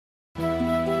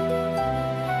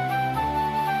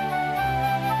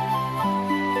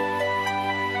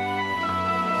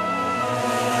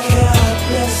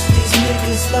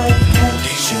like that.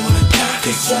 You wanna die,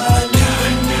 cause I know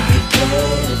a nigga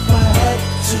dead if I had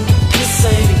to. This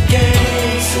ain't a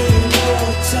game, so you know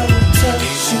I tell him tough.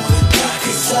 You wanna die,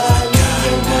 cause I know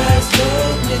your ass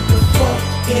dead, nigga, fuck,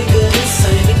 nigga, this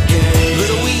ain't a game.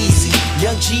 Little Eazy,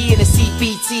 Young G and the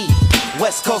CPT,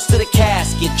 West Coast to the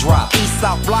casket drop, East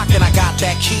South block and I got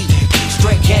that key.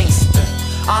 Straight gangster,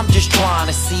 I'm just trying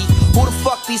to see who the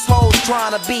fuck these hoes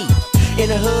trying to be. In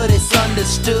the hood it's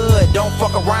understood, don't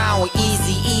fuck around with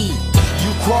Eazy-E.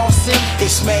 You cross him,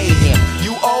 it's made him.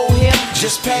 You owe him,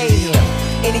 just pay him.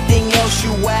 Anything else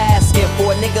you asking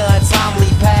for a nigga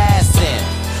untimely passing.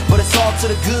 But it's all to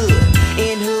the good.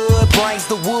 In hood brings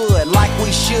the wood like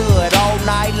we should. All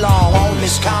night long on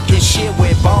this Compton shit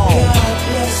with bone. God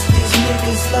bless these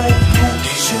niggas like that.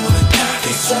 You wanna die,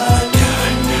 cause I know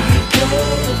a nigga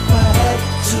dead if I had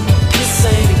to. This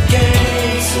ain't a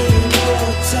game, so you know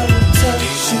I tell him tough.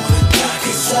 You wanna die,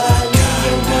 cause I know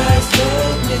your ass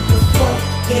dead, nigga, fuck,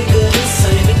 nigga, this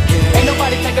ain't a game. Ain't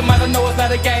nobody taking mine, I know it's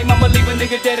not a game. I'ma leave a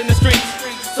nigga dead in the streets.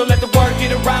 So let the word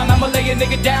get around, I'ma lay a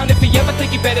nigga down if he ever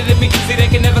think he better than me. See, they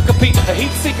can never compete. A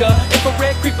heat seeker,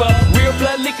 infrared creeper, real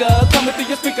blood leaker, coming through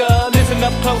your speaker. Listen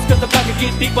up close, cause the pocket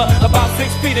get deeper. About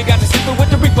 6 feet, I got you sleeping with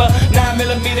the reaper.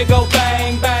 9mm go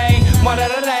bang, bang.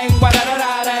 Wah-da-da-dang,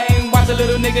 wah-da-da-da-dang. Watch a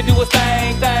little nigga do his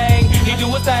thing, thing. He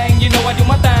do his thing, you know I do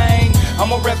my thing.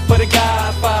 I'm a rep for the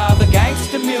Godfather,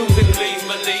 gangsta music, please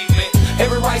believe me.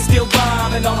 Every right still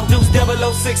bombing on Deuce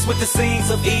 006 with the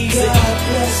seeds of easy. God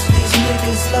bless these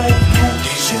niggas like that.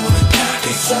 You wanna die,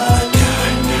 cause I know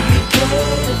a nigga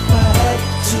dead if I had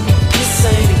to. This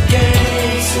ain't a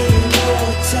game, so you know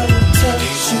I tell him tough.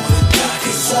 You wanna die,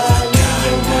 cause I know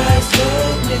your ass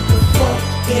dead, nigga, fuck,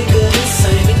 nigga, this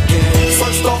ain't a game.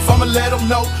 First off, I'ma let them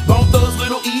know, Bone Thugs,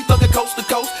 Little E, thuggin' coast to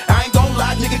coast. I ain't gon'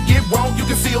 lie, nigga, get wrong, you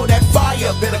can feel that fire,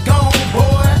 better go on,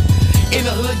 boy. In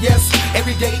the hood, yes,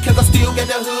 every day, cause I still got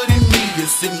that hood in me.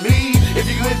 It's in me. If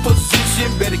you in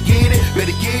position, better get it,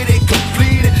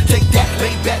 complete it. Take that,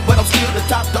 lay back, but I'm still the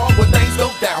top dog when things go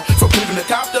down. From Cleveland to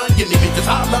Compton, you need me just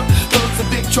holler. Thugs and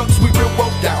big trucks, we real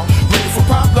woke down. Ready for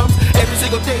problems, every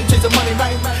single day, chasing money,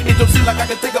 man. It don't seem like I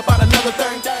can think about another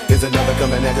thing. There's another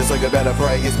coming at you, so you better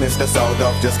pray. It's Mr. Sold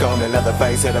Off, just call me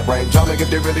Leatherface, hit a break. Try if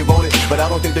they really want it, but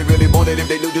I don't think they really want it. If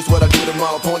they knew just what I do to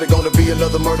my opponent, gonna be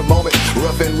another murder moment.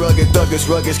 Rough and rugged, thuggish,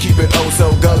 keep it oh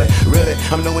so gully. Really,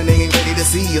 I'm knowing they ain't ready to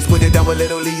see us. Put it down with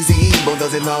little Eazy-E, Bone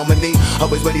Thugs in harmony.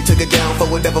 Always ready to get down for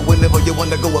whatever, whenever you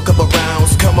wanna go a couple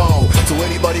rounds. Come on, so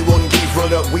anybody wanting beef,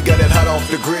 run up. We got it hot off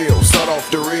the grill, start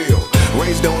off the real.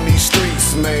 Raised on these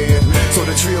streets, man. So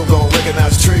the trio gon'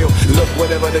 recognize trio. Look,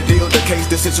 whatever the deal, the case,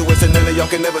 the situation, none of y'all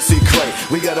can never see Cray.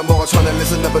 We got them all trying to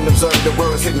listen up and observe the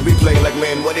words hitting replay. Like,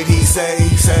 man, what did he say?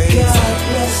 God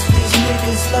bless these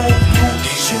niggas like that.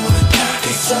 You wanna die,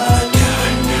 cause I know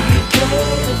a nigga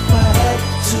dead if I had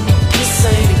to. This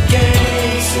ain't a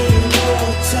game, so you know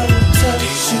I tell him tough.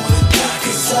 You wanna die,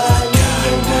 cause I know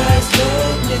your ass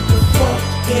dead, nigga, fuck,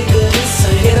 nigga, this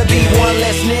ain't a game. It'll be one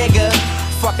less nigga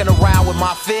fucking around with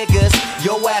my figures.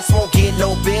 Your ass won't get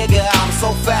no bigger. I'm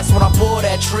so fast when I pull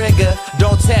that trigger.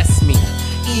 Don't test me.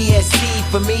 ESC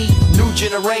for me, new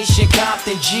generation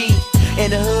Compton G. In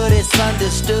the hood it's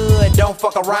understood, don't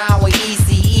fuck around with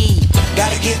Eazy-E.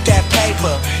 Gotta get that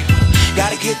paper,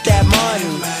 gotta get that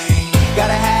money.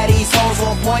 Gotta have these hoes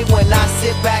on point when I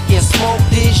sit back and smoke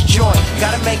this joint.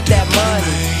 Gotta make that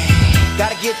money,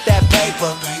 gotta get that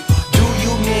paper. Do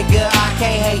you nigga, I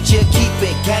can't hate you, keep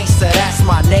it gangsta, that's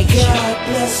my nature. God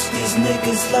bless these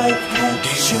niggas like that.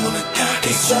 You wanna die,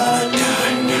 cause I know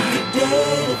a nigga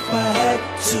dead if I had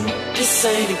to. This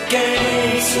ain't a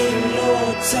game, so you know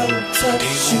I tell him tough.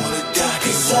 You wanna die,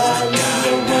 cause I know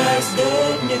your ass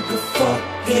dead, nigga, fuck,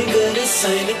 nigga, this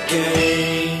ain't a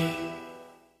game.